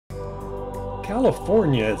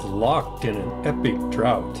California is locked in an epic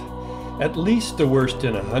drought, at least the worst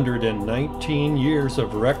in 119 years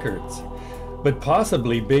of records, but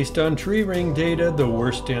possibly based on tree ring data, the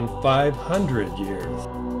worst in 500 years.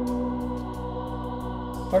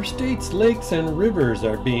 Our state's lakes and rivers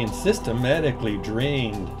are being systematically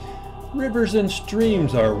drained. Rivers and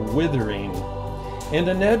streams are withering, and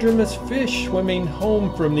anadromous fish swimming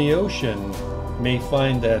home from the ocean may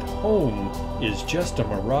find that home is just a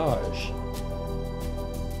mirage.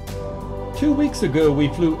 2 weeks ago, we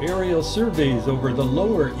flew aerial surveys over the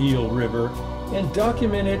lower Eel River and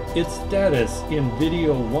documented its status in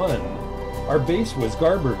Video 1. Our base was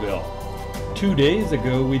Garberville. 2 days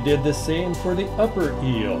ago, we did the same for the upper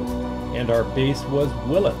Eel, and our base was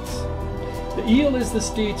Willits. The Eel is the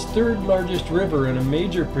state's third largest river and a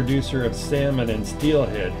major producer of salmon and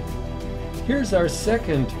steelhead. Here's our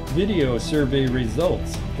second video survey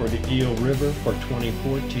results for the Eel River for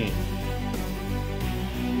 2014.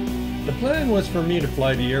 The plan was for me to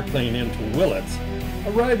fly the airplane into Willits,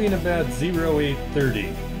 arriving about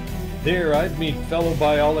 0830. There I'd meet fellow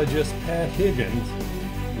biologist Pat Higgins.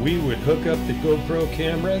 We would hook up the GoPro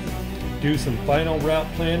cameras, do some final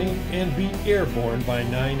route planning, and be airborne by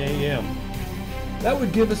 9 a.m. That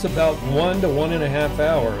would give us about 1 to 1.5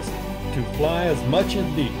 hours to fly as much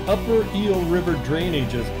of the upper Eel River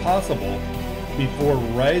drainage as possible before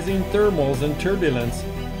rising thermals and turbulence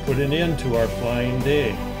put an end to our flying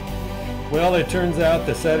day. Well, it turns out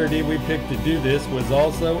the Saturday we picked to do this was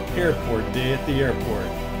also airport day at the airport.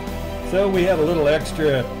 So we had a little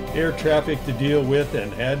extra air traffic to deal with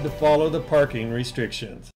and had to follow the parking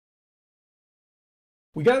restrictions.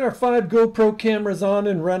 We got our 5 GoPro cameras on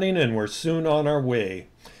and running, and we're soon on our way.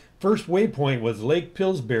 First waypoint was Lake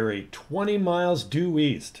Pillsbury, 20 miles due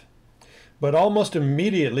east. But almost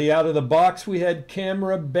immediately out of the box we had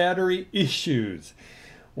camera battery issues.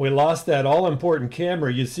 We lost that all-important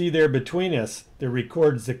camera you see there between us that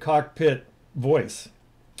records the cockpit voice.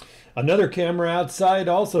 Another camera outside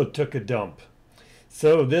also took a dump.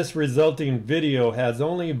 So this resulting video has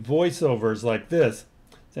only voiceovers like this.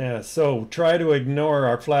 So try to ignore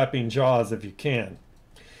our flapping jaws if you can.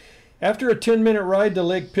 After a 10-minute ride to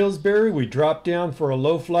Lake Pillsbury, we dropped down for a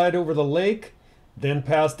low flight over the lake, then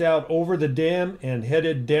passed out over the dam and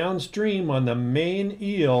headed downstream on the main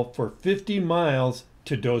Eel for 50 miles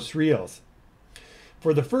to Dos Rios.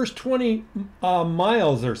 For the first 20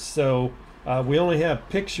 miles or so, we only have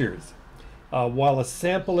pictures. While a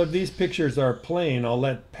sample of these pictures are playing, I'll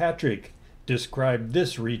let Patrick describe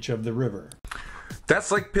this reach of the river.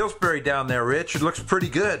 That's Lake Pillsbury down there, Rich. It looks pretty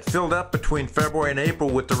good. Filled up between February and April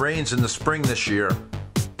with the rains in the spring this year.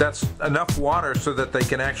 That's enough water so that they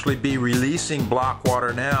can actually be releasing block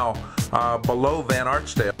water now below Van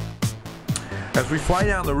Artsdale. As we fly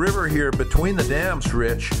down the river here between the dams,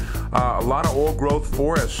 Rich, a lot of old growth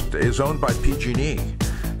forest is owned by PG&E.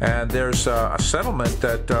 And there's a settlement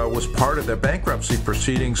that was part of their bankruptcy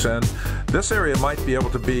proceedings, and this area might be able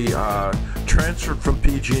to be transferred from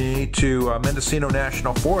PG&E to Mendocino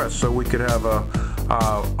National Forest, so we could have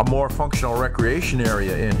a more functional recreation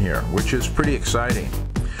area in here, which is pretty exciting.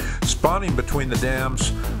 Spawning between the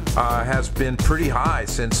dams has been pretty high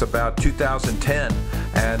since about 2010,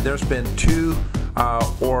 and there's been 2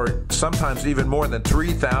 or sometimes even more than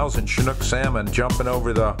 3,000 Chinook salmon jumping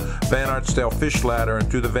over the Van Artsdale fish ladder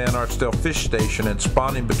and through the Van Artsdale fish station and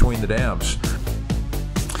spawning between the dams.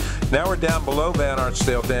 Now we're down below Van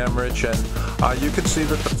Artsdale Dam, Rich, and you can see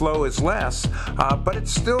that the flow is less, but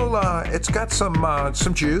it's still it's got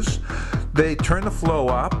some juice. They turn the flow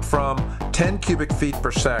up from 10 cubic feet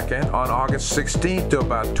per second on August 16th to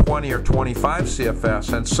about 20 or 25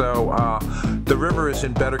 CFS, and so the river is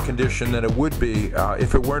in better condition than it would be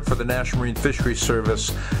if it weren't for the National Marine Fisheries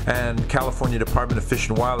Service and California Department of Fish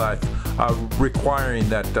and Wildlife requiring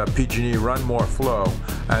that PG&E run more flow,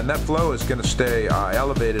 and that flow is going to stay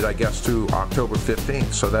elevated, I guess, through October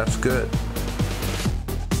 15th, so that's good.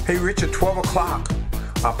 Hey Rich, at 12 o'clock,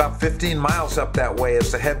 about 15 miles up that way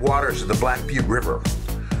is the headwaters of the Black Butte River.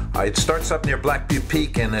 It starts up near Black Butte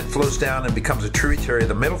Peak and it flows down and becomes a tributary of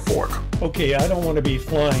the Middle Fork. Okay, I don't want to be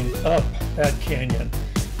flying up that canyon.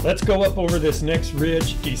 Let's go up over this next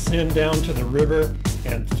ridge, descend down to the river,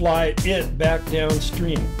 and fly it back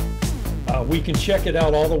downstream. We can check it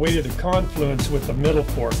out all the way to the confluence with the Middle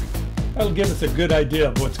Fork. That'll give us a good idea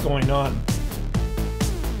of what's going on.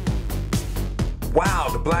 Wow,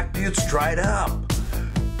 the Black Butte's dried up.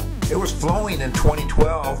 It was flowing in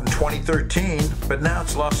 2012 and 2013, but now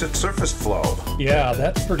it's lost its surface flow. Yeah,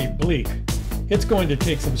 that's pretty bleak. It's going to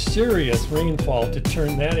take some serious rainfall to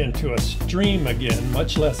turn that into a stream again,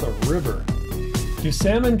 much less a river. Do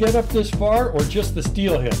salmon get up this far, or just the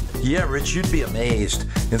steelhead? Yeah, Rich, you'd be amazed.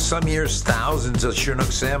 In some years, thousands of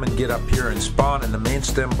Chinook salmon get up here and spawn in the main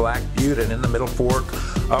stem Black Butte and in the Middle Fork,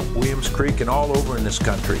 up Williams Creek, and all over in this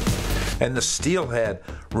country. And the steelhead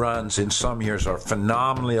runs in some years are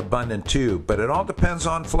phenomenally abundant too, but it all depends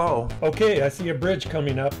on flow. Okay, I see a bridge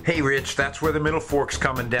coming up. Hey Rich, that's where the Middle Fork's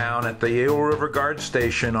coming down at the Eel River Guard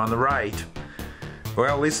Station on the right.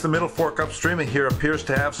 Well, at least the Middle Fork upstream of here appears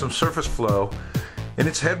to have some surface flow. In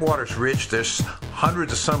its headwaters, Rich, there's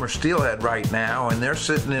hundreds of summer steelhead right now, and they're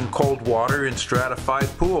sitting in cold water in stratified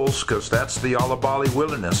pools because that's the Olibali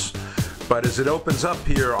wilderness. But as it opens up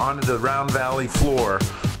here onto the Round Valley floor,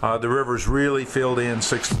 the river's really filled in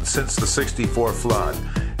since the '64 flood.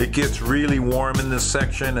 It gets really warm in this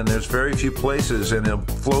section, and there's very few places in a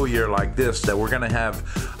flow year like this that we're going to have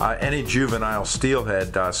any juvenile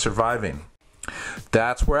steelhead surviving.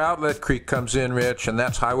 That's where Outlet Creek comes in, Rich, and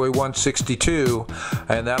that's Highway 162,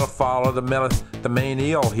 and that'll follow the main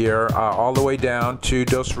eel here all the way down to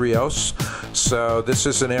Dos Rios. So this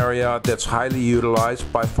is an area that's highly utilized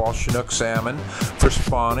by fall Chinook salmon for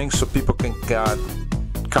spawning, so people can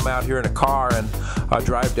come out here in a car and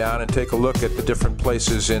drive down and take a look at the different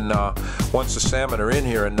places once the salmon are in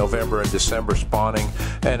here in November and December spawning,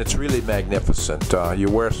 and it's really magnificent. You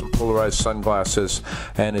wear some polarized sunglasses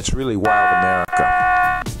and it's really wild America.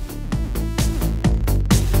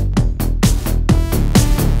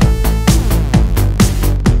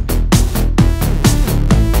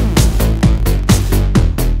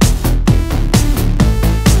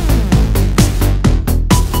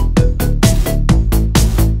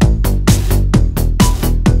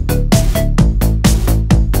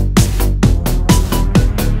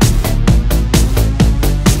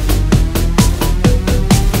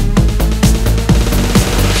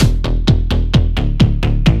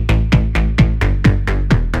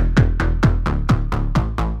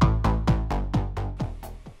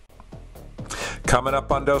 Coming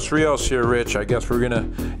up on Dos Rios here, Rich, I guess we're going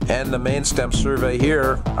to end the main stem survey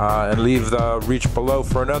here and leave the reach below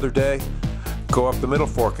for another day, go up the Middle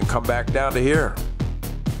Fork and come back down to here.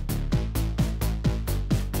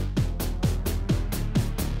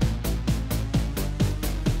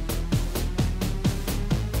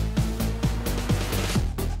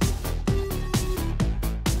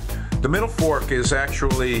 The Middle Fork is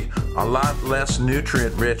actually a lot less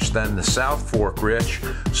nutrient rich than the South Fork, Rich.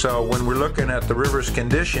 So when we're looking at the river's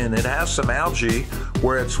condition, it has some algae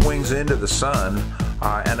where it swings into the sun.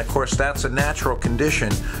 And of course that's a natural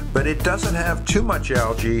condition, but it doesn't have too much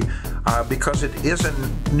algae because it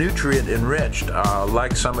isn't nutrient enriched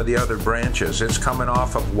like some of the other branches. It's coming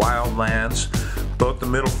off of wild lands. Both the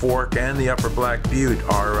Middle Fork and the Upper Black Butte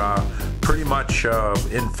are pretty much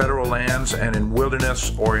in federal lands and in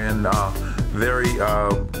wilderness or in very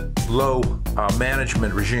low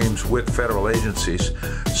management regimes with federal agencies.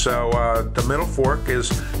 So the Middle Fork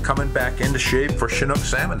is coming back into shape for Chinook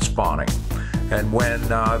salmon spawning. And when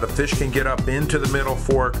the fish can get up into the Middle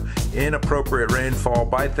Fork in appropriate rainfall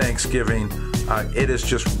by Thanksgiving, it is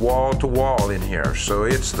just wall to wall in here. So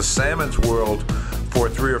it's the salmon's world for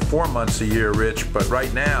 3 or 4 months a year, Rich, but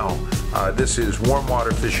right now this is warm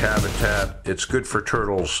water fish habitat. It's good for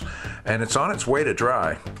turtles, and it's on its way to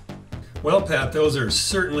dry. Well, Pat, those are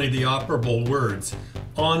certainly the operable words.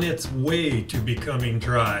 On its way to becoming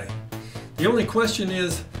dry. The only question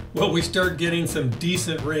is, will we start getting some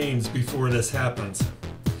decent rains before this happens?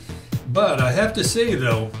 But I have to say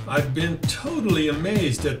though, I've been totally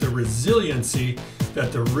amazed at the resiliency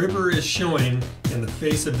that the river is showing in the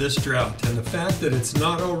face of this drought, and the fact that it's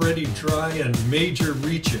not already dry in major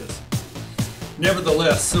reaches.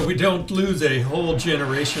 Nevertheless, so we don't lose a whole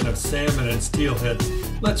generation of salmon and steelhead,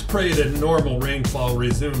 let's pray that normal rainfall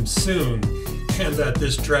resumes soon and that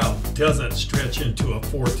this drought doesn't stretch into a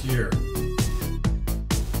 4th year.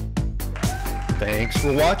 Thanks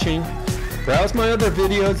for watching. Browse my other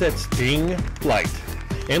videos at Sting Flight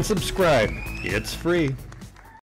and subscribe. It's free.